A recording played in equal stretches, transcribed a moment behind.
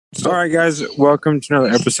All right, guys, welcome to another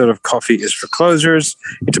episode of Coffee is for Closers.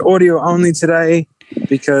 It's audio only today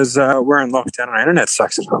because we're in lockdown and our internet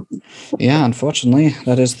sucks at home. Yeah, unfortunately,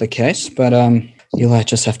 that is the case. But you'll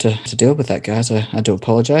just have to deal with that, guys. I do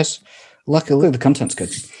apologize. Luckily, the content's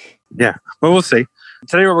good. Yeah, well, we'll see.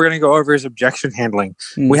 Today, what we're going to go over is objection handling.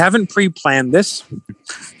 We haven't pre-planned this.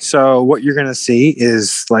 So what you're going to see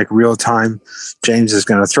is like real time. James is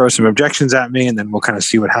going to throw some objections at me and then we'll kind of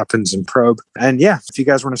see what happens and probe. And yeah, if you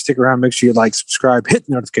guys want to stick around, make sure you like, subscribe, hit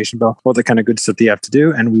the notification bell, all the kind of good stuff that you have to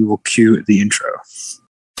do. And we will cue the intro.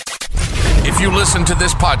 If you listen to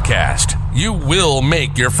this podcast, you will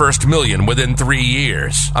make your first $1 million within 3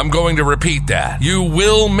 years. I'm going to repeat that. You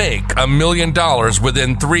will make $1 million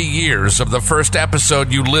within 3 years of the first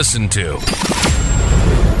episode you listen to.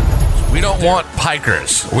 We don't want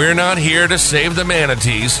pikers. We're not here to save the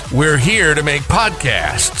manatees. We're here to make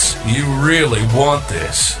podcasts. You really want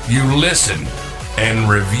this. You listen and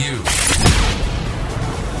review.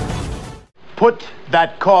 Put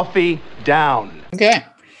that coffee down. Okay.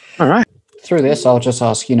 All right. Through this, I'll just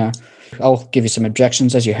ask, I'll give you some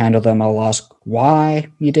objections. As you handle them, I'll ask why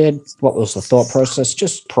you did, what was the thought process,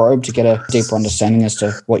 just probe to get a deeper understanding as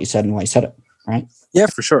to what you said and why you said it, right? Yeah,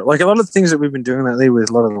 for sure. Like a lot of the things that we've been doing lately with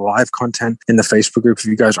a lot of the live content in the Facebook group. If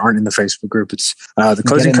you guys aren't in the Facebook group, it's the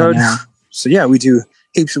closing code. So yeah, we do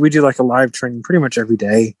heaps. We do like a live training pretty much every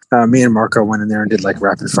day. Me and Marco went in there and did like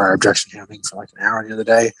rapid fire objection handling for like an hour the other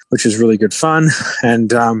day, which is really good fun.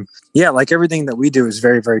 And yeah, like everything that we do is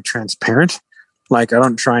very, very transparent. Like I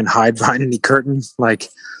don't try and hide behind any curtain. Like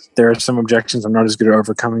there are some objections I'm not as good at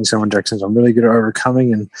overcoming. Some objections I'm really good at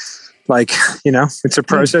overcoming. And like, it's a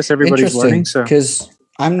process. Everybody's learning. So because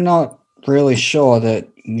I'm not really sure that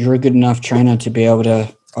you're a good enough trainer to be able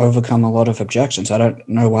to overcome a lot of objections. I don't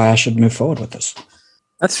know why I should move forward with this.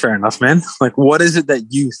 That's fair enough, man. Like, what is it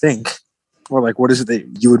that you think? Or like, what is it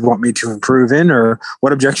that you would want me to improve in? Or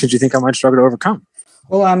what objections do you think I might struggle to overcome?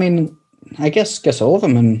 Well, I mean, I guess all of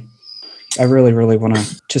them. And I really, really want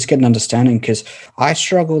to just get an understanding because I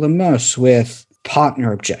struggle the most with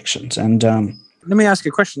partner objections. And let me ask you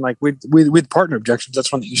a question. Like with partner objections,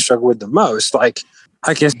 that's one that you struggle with the most. Like,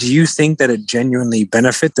 I guess, do you think that it genuinely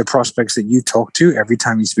benefit the prospects that you talk to every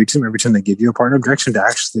time you speak to them, every time they give you a partner objection to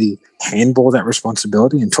actually handle that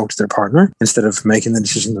responsibility and talk to their partner instead of making the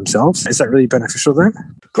decision themselves? Is that really beneficial then?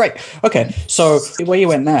 Great. Okay. So where you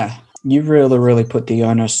went there, you really, really put the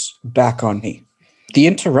onus back on me. The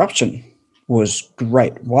interruption was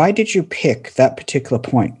great. Why did you pick that particular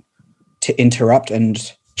point to interrupt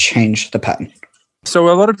and change the pattern? So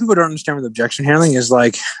a lot of people don't understand what objection handling is.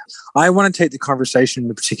 Like, I want to take the conversation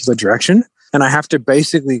in a particular direction, and I have to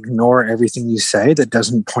basically ignore everything you say that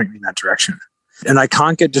doesn't point me in that direction. And I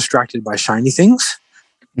can't get distracted by shiny things,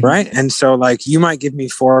 right? And so like you might give me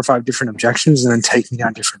 4 or 5 different objections and then take me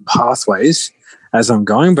down different pathways as I'm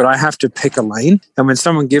going, but I have to pick a lane. And when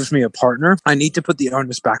someone gives me a partner, I need to put the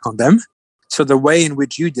onus back on them. So the way in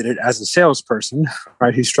which you did it as a salesperson,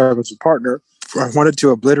 right, who struggles with partner, I wanted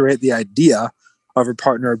to obliterate the idea of a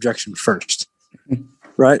partner objection first,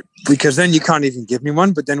 right? Because then you can't even give me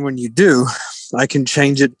one. But then when you do, I can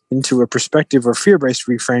change it into a perspective or fear-based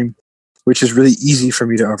reframe, which is really easy for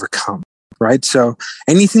me to overcome, right? So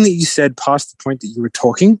anything that you said past the point that you were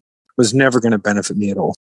talking was never going to benefit me at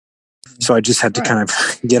all. So I just had to kind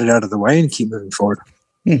of get it out of the way and keep moving forward.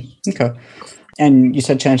 Okay. And you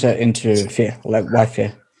said change that into fear. Like, why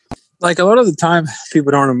fear? Like a lot of the time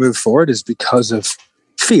people don't want to move forward is because of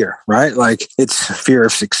fear, right? Like it's fear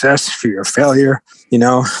of success, fear of failure.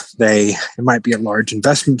 It might be a large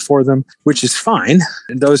investment for them, which is fine.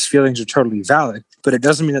 And those feelings are totally valid, but it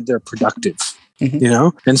doesn't mean that they're productive,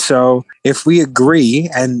 And so if we agree,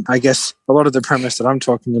 and I guess a lot of the premise that I'm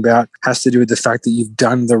talking about has to do with the fact that you've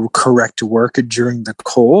done the correct work during the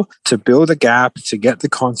call to build a gap, to get the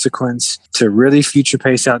consequence, to really future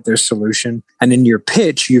pace out their solution. And in your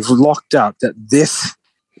pitch, you've locked up that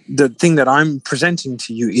the thing that I'm presenting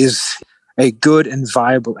to you is a good and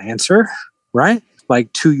viable answer, right?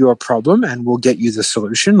 Like to your problem, and we'll get you the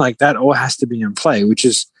solution. Like that all has to be in play, which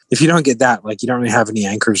is, if you don't get that, like you don't really have any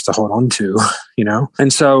anchors to hold on to,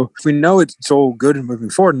 And so if we know it's all good and moving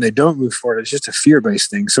forward and they don't move forward, it's just a fear-based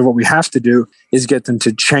thing. So what we have to do is get them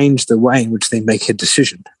to change the way in which they make a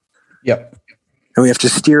decision. Yep. And we have to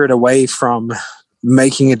steer it away from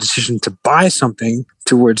making a decision to buy something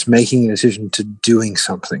towards making a decision to doing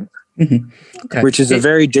something, which is a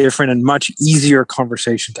very different and much easier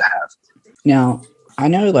conversation to have. Now, I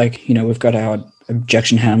know we've got our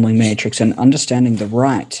objection handling matrix, and understanding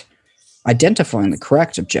identifying the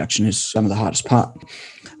correct objection is some of the hardest part.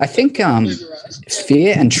 I think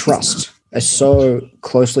fear and trust are so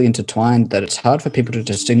closely intertwined that it's hard for people to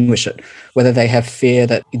distinguish it, whether they have fear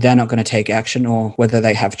that they're not going to take action or whether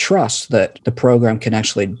they have trust that the program can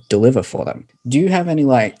actually deliver for them. Do you have any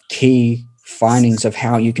like key findings of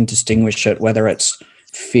how you can distinguish it, whether it's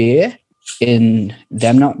fear in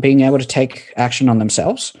them not being able to take action on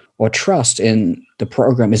themselves or trust in the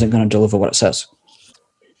program isn't going to deliver what it says?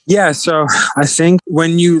 Yeah, so I think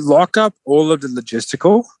when you lock up all of the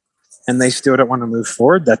logistical and they still don't want to move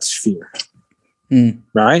forward, that's fear,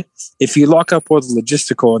 right? If you lock up all the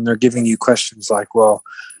logistical and they're giving you questions like, well,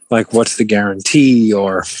 like what's the guarantee,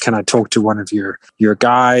 or can I talk to one of your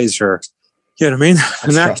guys, or you know what I mean?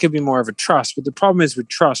 And that could be more of a trust. But the problem is with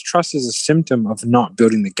trust is a symptom of not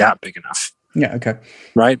building the gap big enough. Yeah, okay.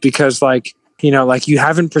 Right? Because like, you know, like you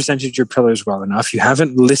haven't presented your pillars well enough. You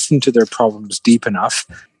haven't listened to their problems deep enough,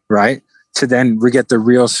 right? To then we get the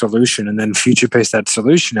real solution and then future pace that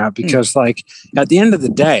solution out. Because like at the end of the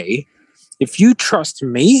day, if you trust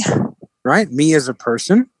me, right? Me as a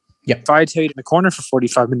person, if I tell you in the corner for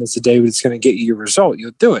 45 minutes a day, it's going to get you your result,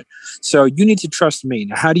 you'll do it. So you need to trust me.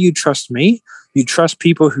 Now, how do you trust me? You trust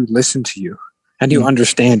people who listen to you and who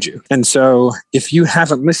understand you. And so if you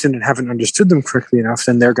haven't listened and haven't understood them quickly enough,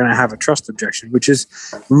 then they're going to have a trust objection, which is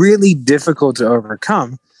really difficult to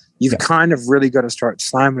overcome. You've kind of really got to start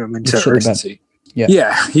slamming them into urgency.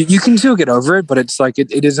 You can still get over it, but it's like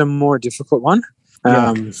it is a more difficult one.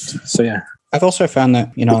 So yeah. I've also found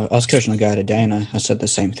that, you know, I was coaching a guy today and I said the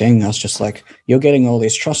same thing. I was just like, you're getting all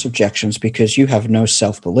these trust objections because you have no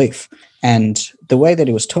self-belief. And the way that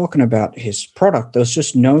he was talking about his product, there was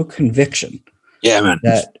just no conviction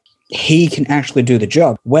that he can actually do the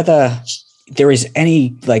job. Whether there is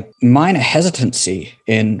any like minor hesitancy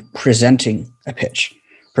in presenting a pitch,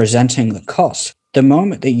 presenting the cost, the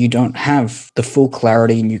moment that you don't have the full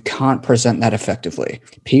clarity and you can't present that effectively,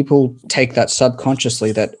 people take that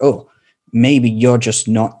subconsciously that, oh, maybe you're just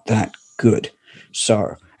not that good.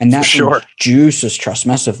 So, and that reduces trust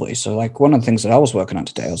massively. So like one of the things that I was working on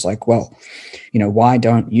today, I was like, well, you know, why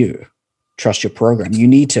don't you trust your program? You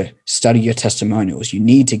need to study your testimonials. You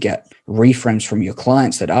need to get reframes from your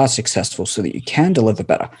clients that are successful so that you can deliver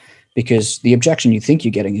better. Because the objection you think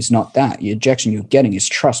you're getting is not that. The objection you're getting is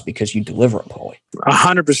trust because you deliver it poorly.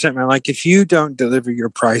 100%, man. Like if you don't deliver your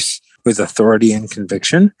price with authority and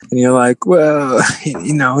conviction, and you're like, well,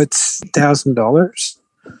 you know, it's $1,000.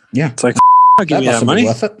 Yeah. It's like, I'll give you that money.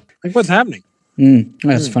 Worth it. Like what's happening?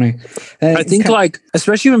 That's funny. I think like,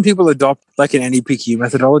 especially when people adopt like an NEPQ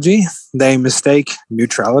methodology, they mistake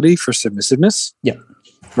neutrality for submissiveness. Yeah.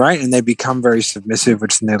 Right. And they become very submissive,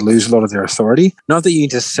 which then they lose a lot of their authority. Not that you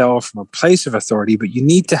need to sell from a place of authority, but you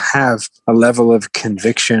need to have a level of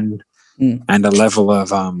conviction and a level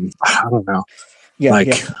of, I don't know. Yeah, I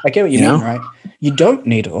get what you mean, right? You don't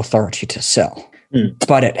need authority to sell,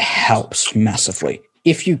 but it helps massively.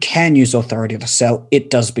 If you can use authority to sell, it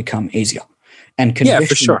does become easier. And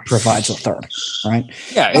conviction provides authority, right?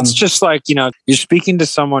 Yeah, it's just like, you know, you're speaking to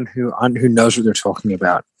someone who knows what they're talking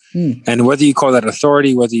about. And whether you call that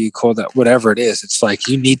authority, whether you call that whatever it is, it's like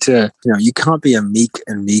you need to, you know, you can't be a meek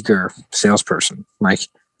and meager salesperson. Like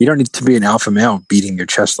you don't need to be an alpha male beating your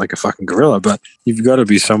chest like a fucking gorilla, but you've got to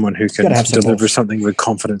be someone who can deliver something with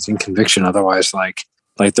confidence and conviction. Otherwise, like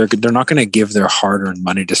they're not going to give their hard-earned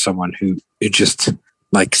money to someone who just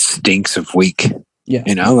like stinks of weak. Yeah,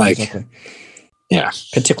 you know, like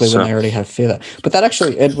particularly when they already have fear. But that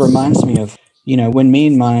actually it reminds me of, you know, when me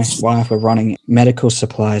and my wife were running medical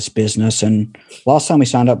supplies business, and last time we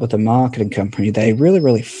signed up with a marketing company, they really,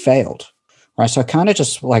 really failed. Right. So I kind of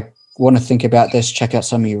just like want to think about this, check out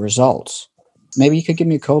some of your results. Maybe you could give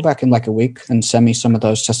me a call back in like a week and send me some of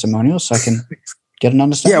those testimonials so I can get an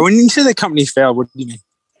understanding. Yeah. When you say the company failed, what do you mean?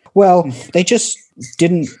 Well, they just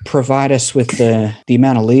didn't provide us with the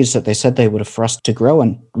amount of leads that they said they would have for us to grow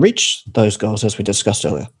and reach those goals as we discussed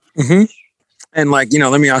earlier. Mm-hmm. And like, you know,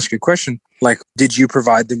 let me ask you a question. Like, did you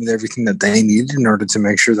provide them with everything that they needed in order to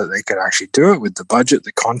make sure that they could actually do it with the budget,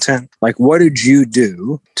 the content? Like, what did you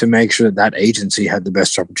do to make sure that that agency had the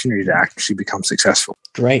best opportunity to actually become successful?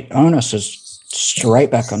 Great. Onus is straight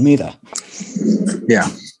back on me there. Yeah.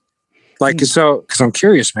 Like, so, because I'm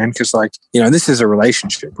curious, man, because like, you know, this is a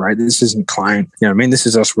relationship, right? This isn't client, you know what I mean? This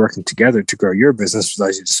is us working together to grow your business,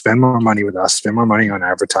 allows you to spend more money with us, spend more money on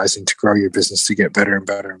advertising to grow your business to get better and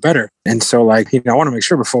better and better. And so like, you know, I want to make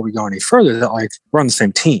sure before we go any further that like we're on the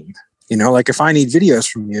same team, you know, like if I need videos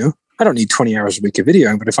from you, I don't need 20 hours a week of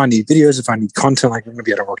videoing, but if I need videos, if I need content, like we're going to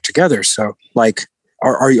be able to work together. So like,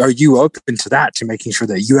 are you open to that, to making sure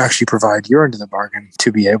that you actually provide your end of the bargain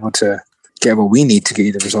to be able to get what we need to get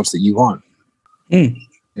you the results that you want? Yeah.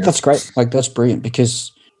 That's great. Like that's brilliant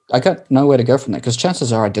because I got nowhere to go from that because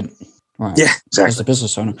chances are I didn't. right? Yeah, exactly. As a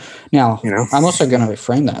business owner. Now, You know? I'm also going to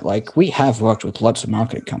reframe that. Like, we have worked with lots of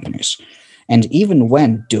marketing companies, and even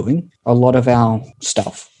when doing a lot of our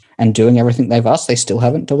stuff and doing everything they've asked, they still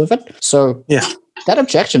haven't delivered. So Yeah, that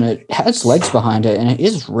objection, it has legs behind it, and it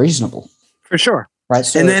is reasonable, for sure. right?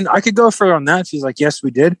 So, And then I could go further on that. She's like, yes,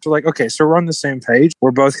 we did. So like, okay, so we're on the same page.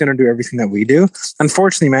 We're both going to do everything that we do.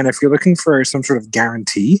 Unfortunately, man, if you're looking for some sort of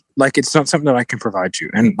guarantee, like it's not something that I can provide you.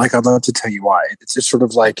 And like, I'd love to tell you why. It's just sort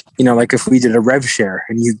of like, you know, like if we did a rev share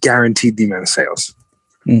and you guaranteed the amount of sales,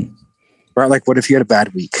 right? Like what if you had a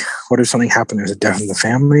bad week? What if something happened? There's a death in the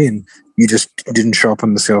family and you just didn't show up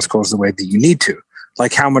on the sales calls the way that you need to.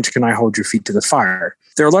 Like, how much can I hold your feet to the fire?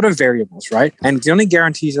 There are a lot of variables, right? And the only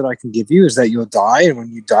guarantees that I can give you is that you'll die. And when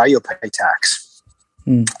you die, you'll pay tax.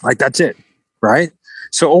 Like, that's it, right?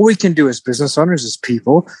 So all we can do as business owners, as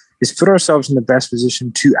people, is put ourselves in the best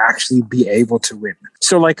position to actually be able to win.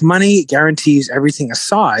 So like money, guarantees, everything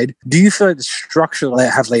aside, do you feel like the structure that I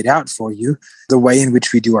have laid out for you, the way in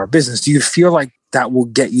which we do our business, do you feel like that will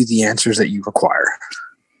get you the answers that you require?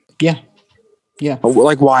 yeah. Yeah.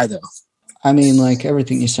 Like, why though? I mean, like,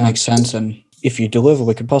 everything you say makes sense. And if you deliver,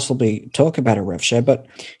 we could possibly talk about a rev share. But,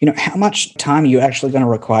 you know, how much time are you actually going to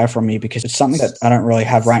require from me? Because it's something that I don't really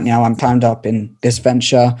have right now. I'm timed up in this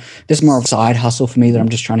venture. This is more of a side hustle for me that I'm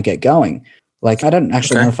just trying to get going. Like, I don't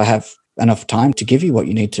actually know if I have enough time to give you what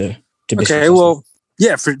you need to be successful. Well,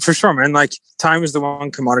 yeah, for sure, man. Like, time is the one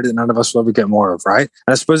commodity that none of us will ever get more of, right?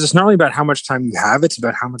 And I suppose it's not only about how much time you have, it's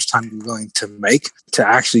about how much time you're willing to make to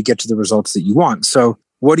actually get to the results that you want. So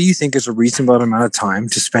what do you think is a reasonable amount of time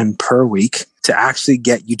to spend per week to actually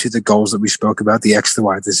get you to the goals that we spoke about, the X, the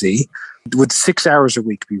Y, the Z? Would 6 hours a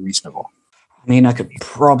week be reasonable? I mean, I could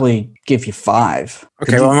probably give you 5.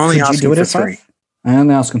 Okay, well, I'm only asking for 3. I'm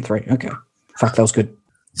only asking 3. Okay. Fuck, that was good.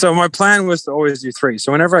 So my plan was to always do 3.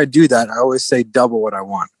 So whenever I do that, I always say double what I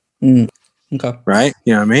want. Okay. Right?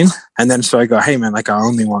 You know what I mean? And then so I go, hey, man, like I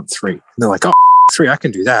only want 3. And they're like, oh, 3, I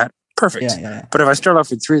can do that. Perfect. Yeah. But if I start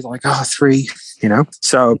off with 3, they're like, oh, 3, you know?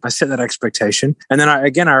 So I set that expectation. And then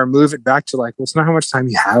I remove it back to like, well, it's not how much time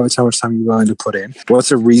you have, it's how much time you're willing to put in. Well, it's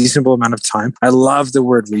a reasonable amount of time. I love the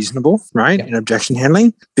word reasonable, right? In objection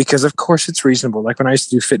handling, because of course it's reasonable. Like when I used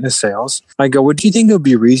to do fitness sales, I go, would you think it would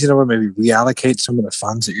be reasonable to maybe reallocate some of the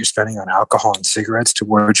funds that you're spending on alcohol and cigarettes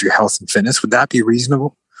towards your health and fitness? Would that be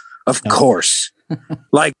reasonable? Of course.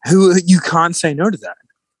 Like you can't say no to that,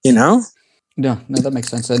 you know? No, that makes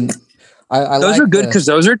sense. And I those are good because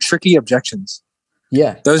those are tricky objections.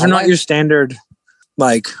 Yeah. Those are not your standard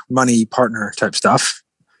like money partner type stuff.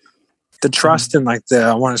 The trust and like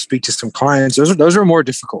I want to speak to some clients, those are more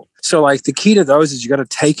difficult. So like the key to those is you got to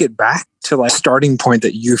take it back to like starting point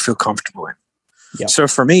that you feel comfortable in. Yep. So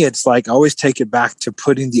for me, it's like always take it back to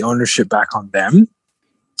putting the ownership back on them.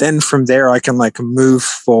 Then from there, I can like move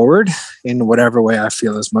forward in whatever way I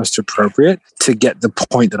feel is most appropriate to get the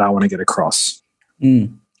point that I want to get across. I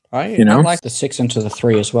like the 6 into the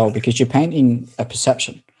 3 as well, because you're painting a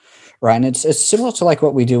perception, right? And it's similar to like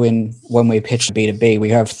what we do when we pitch B2B. We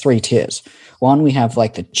have 3 tiers. One, we have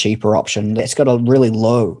like the cheaper option that's got a really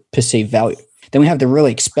low perceived value. Then we have the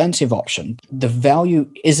really expensive option. The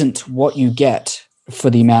value isn't what you get for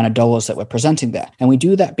the amount of dollars that we're presenting there. And we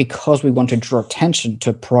do that because we want to draw attention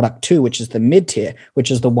to product 2, which is the mid tier,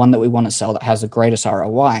 which is the one that we want to sell that has the greatest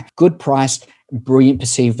ROI. Good price, brilliant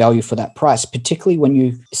perceived value for that price, particularly when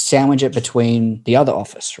you sandwich it between the other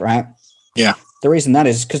offers, right? Yeah. The reason that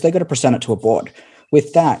is because they got to present it to a board.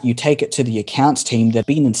 With that, you take it to the accounts team. They're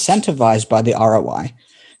being incentivized by the ROI.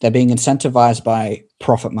 They're being incentivized by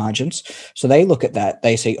profit margins. So they look at that.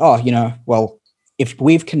 They say, oh, well, if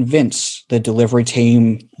we've convinced the delivery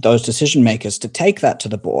team, those decision makers to take that to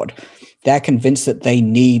the board, they're convinced that they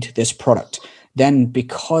need this product. Then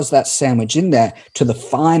because that's sandwiched in there to the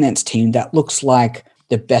finance team, that looks like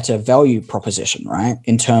the better value proposition, right?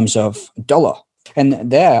 In terms of dollar.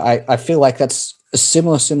 And there, I feel like that's a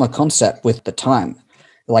similar concept with the time.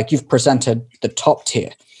 Like you've presented the top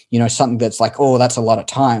tier, something that's like, oh, that's a lot of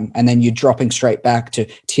time. And then you're dropping straight back to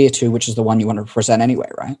tier 2, which is the one you want to present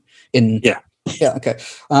anyway, right? Yeah. Okay.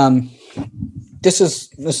 This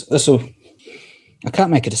will. I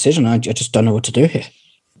can't make a decision. I just don't know what to do here.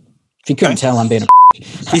 If you couldn't tell, I'm being a.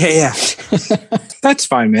 Yeah. That's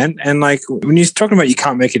fine, man. And like when you're talking about you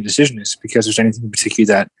can't make a decision, it's because there's anything in particular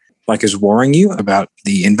that like is worrying you about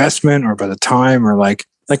the investment or about the time or like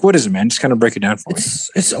what is it, man? Just kind of break it down for me.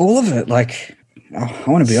 It's all of it. Like I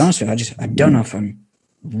want to be honest with you. I don't know if I'm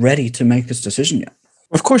ready to make this decision yet.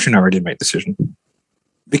 Of course, you're not ready to make a decision.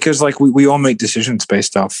 Because like we all make decisions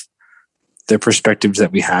based off the perspectives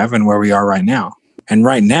that we have and where we are right now. And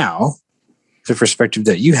right now, the perspective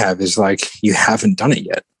that you have is like you haven't done it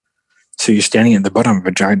yet. So you're standing at the bottom of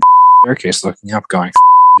a giant staircase looking up going,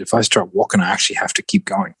 if I start walking, I actually have to keep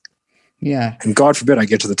going. Yeah. And God forbid I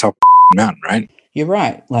get to the top of the mountain, right? You're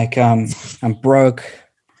right. Like, I'm broke.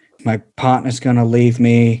 My partner's going to leave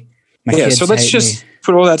me. My kids so let's hate just me.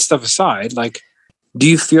 put all that stuff aside. Like, do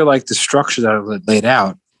you feel like the structure that I laid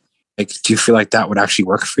out, like, do you feel like that would actually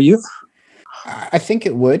work for you? I think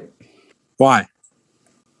it would. Why?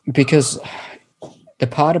 Because the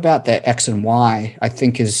part about the X and Y, I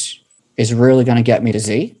think is really going to get me to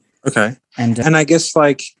Z. Okay. And I guess,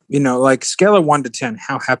 like, you know, like scale of 1 to 10,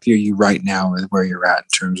 how happy are you right now with where you're at in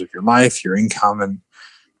terms of your life, your income, and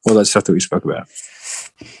all that stuff that we spoke about?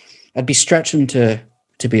 I'd be stretching to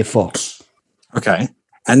be a 4. Okay.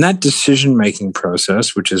 And that decision-making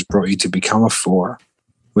process, which has brought you to become a 4,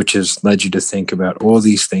 which has led you to think about all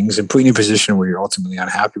these things and put you in a position where you're ultimately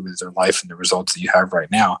unhappy with your life and the results that you have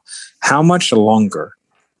right now, how much longer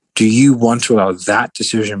do you want to allow that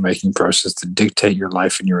decision-making process to dictate your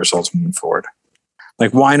life and your results moving forward?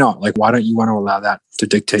 Like, why not? Like, why don't you want to allow that to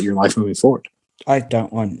dictate your life moving forward? I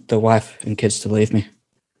don't want the wife and kids to leave me.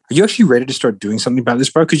 Are you actually ready to start doing something about this,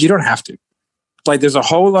 bro? Because you don't have to. Like, there's a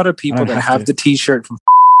whole lot of people that have the t-shirt from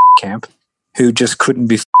camp who just couldn't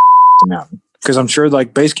be the mountain. Because I'm sure,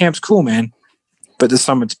 like, base camp's cool, man, but the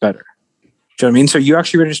summit's better. Do you know what I mean? So you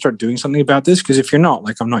actually ready to start doing something about this? Because if you're not,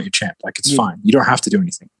 like, I'm not your champ. Like, it's fine. You don't have to do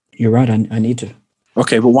anything. You're right. I need to.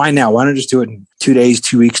 Okay, but why now? Why not just do it in 2 days,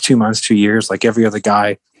 2 weeks, 2 months, 2 years, like every other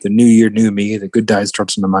guy? The new year, new me. The good diet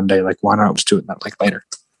starts on a Monday. Like, why not just do it like later?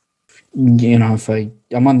 You know, if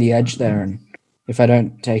I'm on the edge there, and if I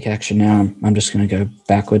don't take action now, I'm just going to go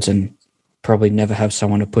backwards and probably never have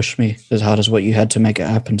someone to push me as hard as what you had to make it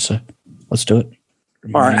happen. So let's do it.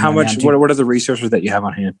 All right. How much? What are the resources that you have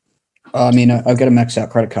on hand? I mean, I've got a maxed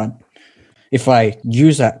out credit card. If I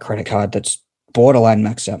use that credit card that's borderline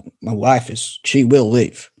maxed out, my wife she will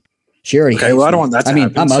leave. She already. Okay. Well, I don't want that to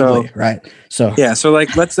happen. I'm ugly, right? So yeah. So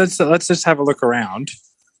like, let's just have a look around,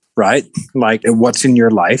 right? Like, what's in your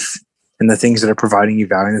life and the things that are providing you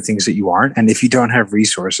value and the things that you aren't. And if you don't have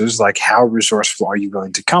resources, like, how resourceful are you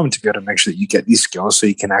willing to come to be able to make sure that you get these skills so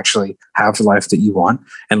you can actually have the life that you want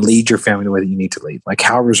and lead your family the way that you need to lead? Like,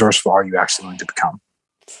 how resourceful are you actually willing to become?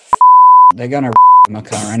 They're gonna my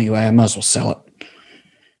car anyway. I might as well sell it.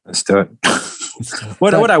 Let's do it.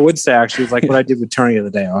 What I would say actually is like what I did with Tony the other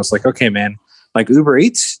day. I was like, okay, man, like Uber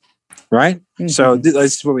Eats, right? Mm-hmm. So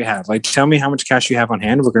this is what we have. Like, tell me how much cash you have on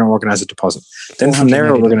hand. We're going to organize a deposit. Then from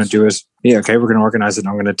there, what we're going to do is, we're going to organize it.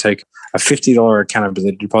 I'm going to take a $50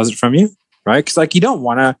 accountability deposit from you, right? Because like, you don't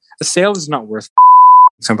want to. A sale is not worth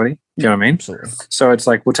somebody. Do you know what I mean? Absolutely. So it's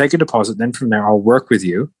like, we'll take a deposit. Then from there, I'll work with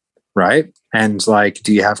you. Right. And like,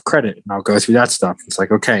 do you have credit? And I'll go through that stuff. It's like,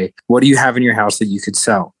 okay, what do you have in your house that you could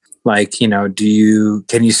sell? Like, you know,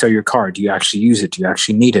 can you sell your car? Do you actually use it? Do you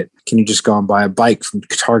actually need it? Can you just go and buy a bike from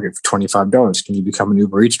Target for $25? Can you become an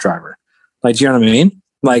Uber Eats driver? Like, do you know what I mean?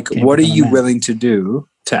 Like, what are you willing to do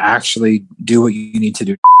to actually do what you need to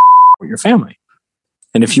do with your family?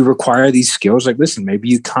 And if you require these skills, like, listen, maybe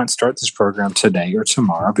you can't start this program today or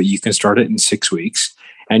tomorrow, but you can start it in 6 weeks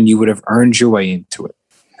and you would have earned your way into it.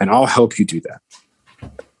 And I'll help you do that.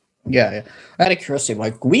 Yeah. Out of curiosity,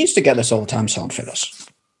 like, we used to get this all the time, Silent Fitness.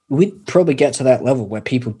 We'd probably get to that level where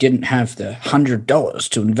people didn't have the $100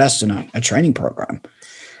 to invest in a training program.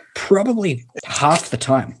 Probably half the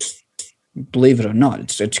time, believe it or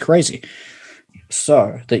not. It's crazy.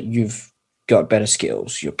 So that you've got better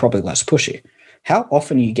skills, you're probably less pushy. How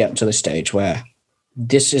often are you getting to the stage where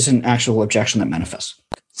this is an actual objection that manifests?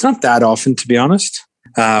 It's not that often, to be honest.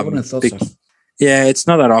 I wouldn't have thought so. Yeah, it's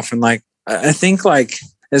not that often. Like, I think, like,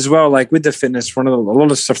 as well, like with the fitness, a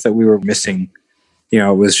lot of stuff that we were missing, you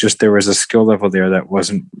know, was just there was a skill level there that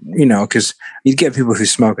wasn't, you know, because you'd get people who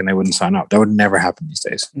smoke and they wouldn't sign up. That would never happen these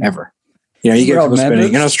days, ever. You know, you get people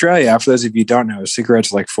spending in Australia. For those of you who don't know,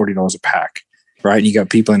 cigarettes are like $40 a pack, right? And you got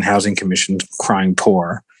people in housing commissions crying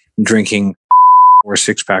poor, drinking 4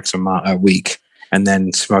 6-packs a week, and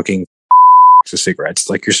then smoking cigarettes.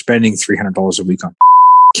 Like, you're spending $300 a week on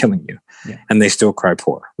killing you, and they still cry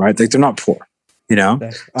poor, right? Like, they're not poor, you know.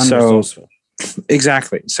 So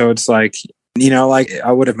exactly. So it's like, you know, like,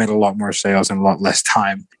 I would have made a lot more sales in a lot less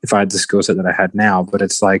time if I had the skill set that I had now. But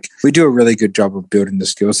it's like, we do a really good job of building the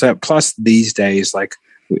skill set. Plus, these days, like,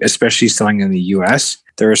 especially selling in the US,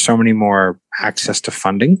 there are so many more access to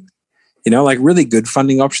funding, you know, like really good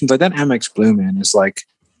funding options. Like that Amex Blue, man, is like,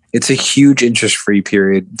 it's a huge interest-free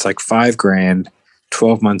period. It's like $5,000,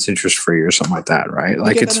 12 months interest free or something like that, right?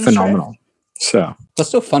 Like, it's phenomenal. So that's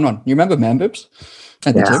still a fun one. You remember Man Boobs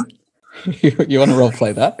at the gym? You want to role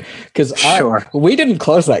play that? Because we didn't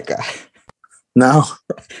close that guy. No,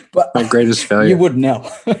 but my greatest failure. you would know,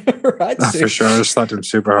 right? Oh, for sure. I just slapped him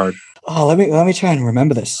super hard. Oh, let me try and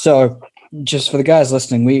remember this. So, just for the guys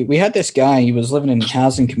listening, we had this guy. He was living in the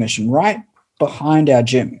housing commission right behind our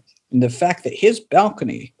gym. And the fact that his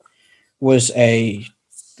balcony was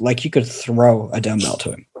like you could throw a dumbbell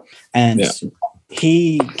to him, and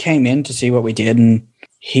he came in to see what we did, and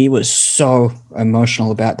he was so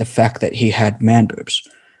emotional about the fact that he had man boobs,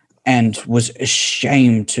 and was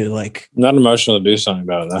ashamed to not emotional to do something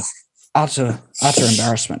about it though. Utter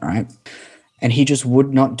embarrassment, right? And he just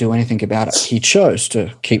would not do anything about it. He chose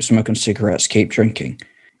to keep smoking cigarettes, keep drinking.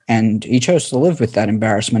 And he chose to live with that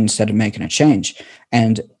embarrassment instead of making a change.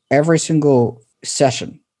 And every single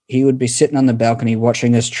session, he would be sitting on the balcony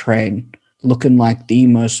watching us train, looking like the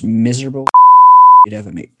most miserable you'd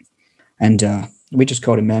ever meet. And we just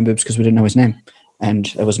called him Man Boobs because we didn't know his name.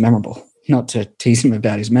 And it was memorable. Not to tease him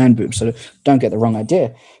about his man boobs, so don't get the wrong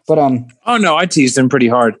idea. But oh no, I teased him pretty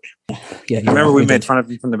hard. Yeah, I remember we made fun of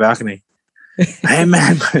him from the balcony. Hey,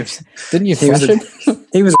 man boobs. Didn't you flash him?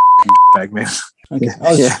 He was a bag, man. Okay.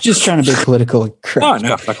 I was just trying to be politically correct. Oh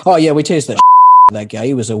no. Oh yeah, we teased that guy.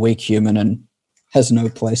 He was a weak human and has no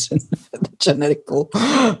place in the genetic pool.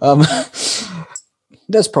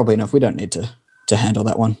 That's probably enough. We don't need to handle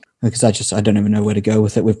that one because I don't even know where to go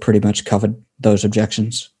with it. We've pretty much covered those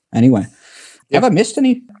objections. Anyway, have I missed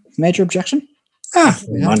any major objection?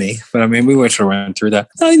 Money. But I mean, we went through that.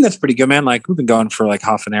 I think that's pretty good, man. Like we've been going for like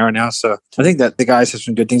half an hour now. So I think that the guys have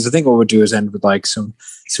some good things. I think what we'll do is end with like some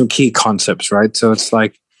key concepts, right? So it's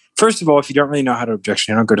like, first of all, if you don't really know how to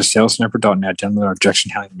objection handle, go to salesniper.net, download our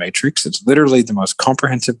objection handling matrix. It's literally the most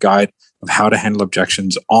comprehensive guide of how to handle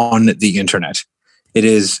objections on the internet. It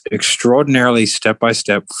is extraordinarily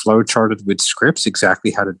step-by-step flow charted with scripts,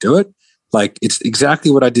 exactly how to do it. Like it's exactly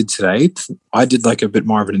what I did today. I did like a bit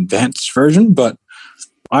more of an advanced version, but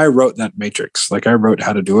I wrote that matrix. Like I wrote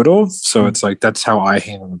how to do it all. So it's like, that's how I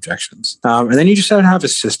handle objections. And then you just have to have a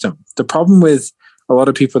system. The problem with a lot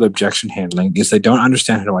of people with objection handling is they don't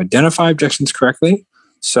understand how to identify objections correctly.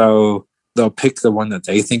 So they'll pick the one that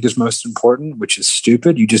they think is most important, which is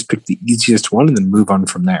stupid. You just pick the easiest one and then move on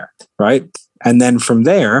from there, right? And then from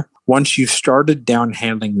there, once you've started down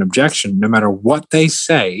handling an objection, no matter what they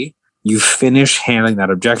say, you finish handling that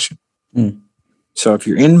objection. So if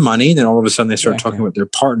you're in money, then all of a sudden they start talking with their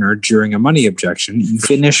partner during a money objection. You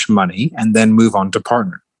finish money and then move on to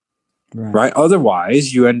partner, right?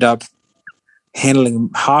 Otherwise, you end up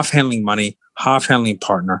half handling money, half handling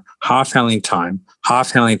partner, half handling time,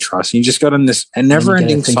 half handling trust. And you just got in this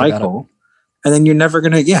never-ending cycle. And then you're never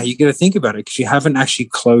going to, you got to think about it because you haven't actually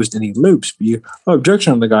closed any loops. But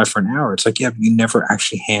objection on the guy for an hour. It's like, but you never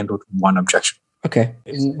actually handled one objection. Okay,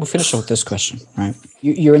 we'll finish with this question, right?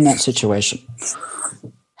 You're in that situation.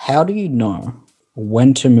 How do you know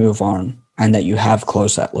when to move on and that you have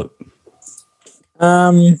closed that loop?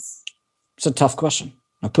 It's a tough question.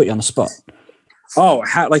 I'll put you on the spot. Oh,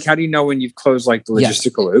 how do you know when you've closed like the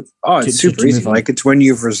logistical loop? Oh, it's super easy. Like it's when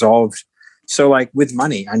you've resolved. So like with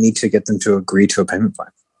money, I need to get them to agree to a payment plan.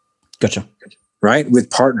 Gotcha. Right? With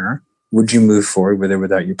partner, would you move forward with it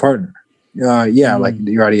without your partner? Like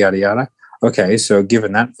yada, yada, yada. Okay, so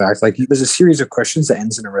given that fact, like there's a series of questions that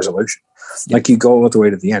ends in a resolution. Like you go all the way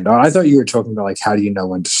to the end. Oh, I thought you were talking about like how do you know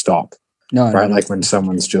when to stop? No, right? No. Like when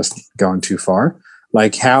someone's just going too far.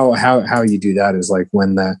 Like how you do that is like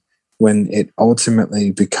when it ultimately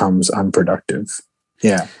becomes unproductive.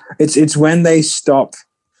 Yeah, it's when they stop,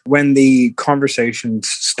 when the conversations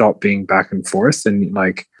stop being back and forth, and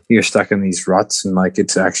like you're stuck in these ruts, and like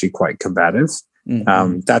it's actually quite combative.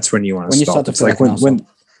 Mm-hmm. That's when you want to stop. It's like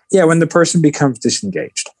when the person becomes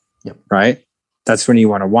disengaged, right? That's when you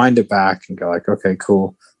want to wind it back and go like, okay,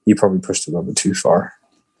 cool. You probably pushed it a little bit too far.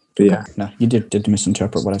 But yeah. No, you did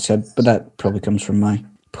misinterpret what I said, but that probably comes from my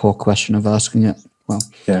poor question of asking it. Well,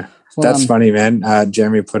 that's funny, man.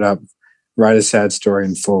 Jeremy put up, write a sad story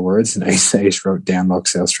in 4 words, and Ace wrote downlock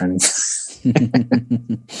sales training.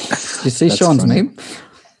 You see Sean's meme?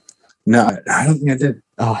 No, I don't think I did.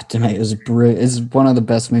 Oh, mate, it's one of the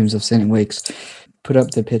best memes I've seen in weeks. Put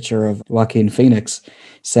up the picture of Joaquin Phoenix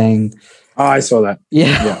saying, "Oh, I saw that."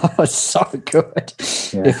 Yeah. Oh, it's so good.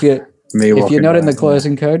 Yeah. If you're not in the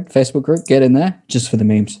closing code Facebook group, get in there just for the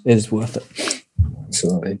memes. It is worth it.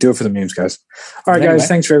 Absolutely, do it for the memes, guys. All right, guys,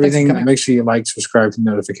 thanks for everything. Make sure you like, subscribe, to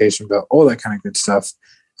notification bell, all that kind of good stuff,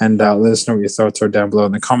 and let us know what your thoughts are down below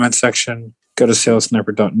in the comment section. Go to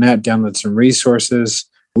salesniper.net, download some resources.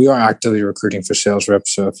 We are actively recruiting for sales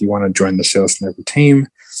reps, so if you want to join the Sales Sniper team,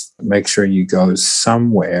 make sure you go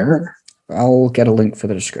somewhere. I'll get a link for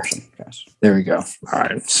the description, guys. There we go. All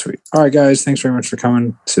right, sweet. All right, guys, thanks very much for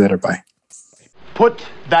coming. See you later. Bye. Put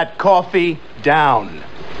that coffee down.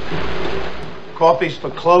 Coffee's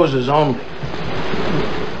for closers only.